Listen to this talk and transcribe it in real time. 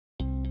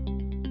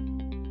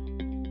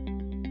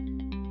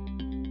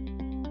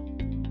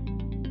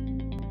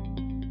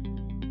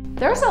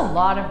There's a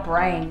lot of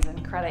brains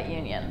in credit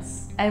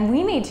unions, and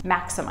we need to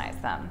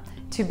maximize them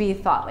to be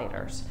thought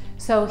leaders.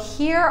 So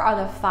here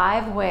are the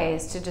 5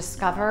 ways to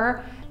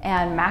discover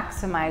and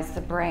maximize the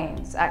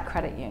brains at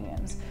credit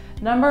unions.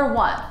 Number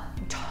 1,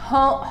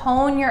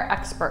 hone your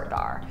expert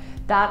DAR.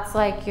 That's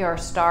like your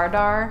star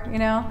DAR, you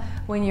know,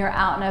 when you're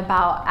out and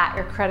about at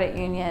your credit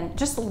union.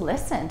 Just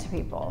listen to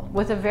people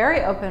with a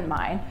very open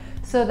mind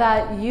so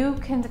that you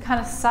can kind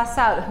of suss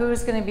out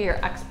who's going to be your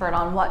expert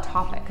on what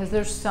topic, because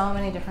there's so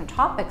many different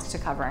topics to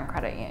cover in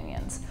credit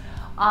unions.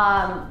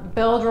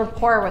 Build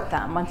rapport with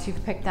them once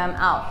you've picked them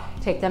out.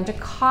 Take them to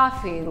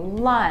coffee,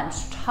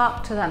 lunch,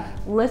 talk to them,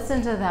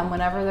 listen to them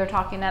whenever they're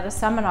talking at a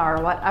seminar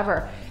or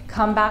whatever.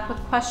 Come back with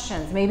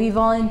questions, maybe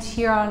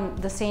volunteer on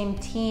the same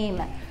team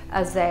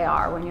as they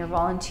are when you're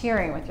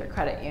volunteering with your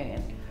credit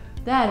union.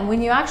 Then when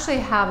you actually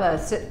have a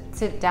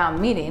sit down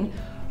meeting,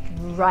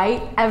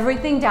 write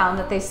everything down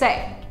that they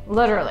say,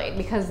 literally,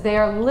 because they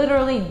are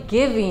literally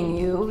giving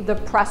you the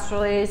press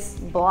release,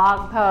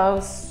 blog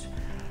post,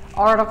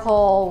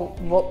 article,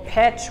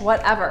 pitch,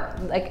 whatever,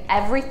 like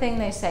everything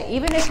they say.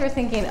 Even if you're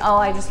thinking, oh,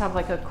 I just have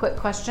like a quick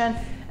question,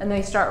 and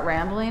they start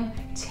rambling,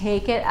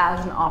 take it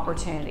as an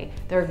opportunity.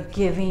 They're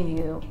giving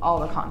you all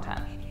the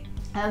content.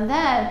 And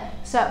then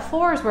step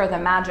 4 is where the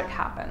magic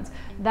happens.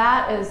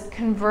 That is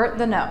convert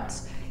the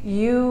notes.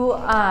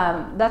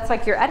 That's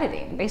like your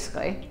editing,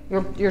 basically.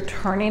 You're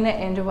turning it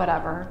into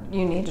whatever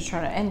you need to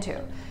turn it into.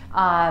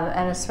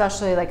 And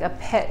especially like a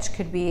pitch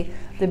could be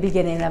the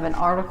beginning of an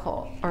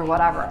article or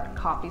whatever.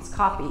 Copy's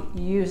copy,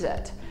 use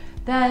it.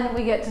 Then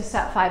we get to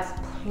step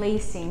 5,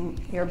 placing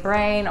your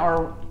brain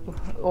or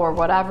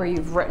whatever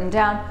you've written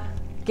down,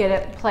 get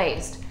it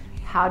placed.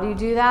 How do you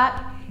do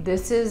that?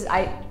 This is,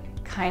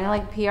 kind of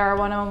like PR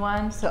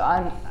 101, so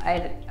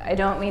I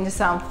don't mean to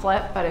sound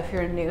flip, but if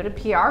you're new to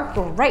PR,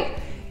 great.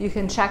 You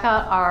can check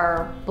out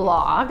our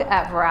blog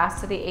at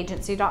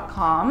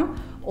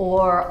veracityagency.com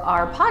or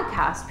our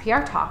podcast,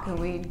 PR Talk, and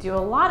we do a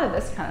lot of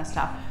this kind of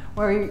stuff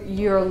where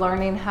you're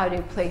learning how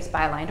to place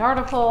bylined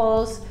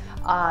articles,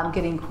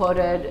 getting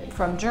quoted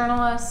from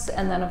journalists,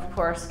 and then of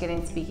course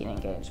getting speaking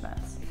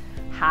engagements.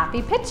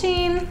 Happy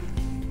pitching!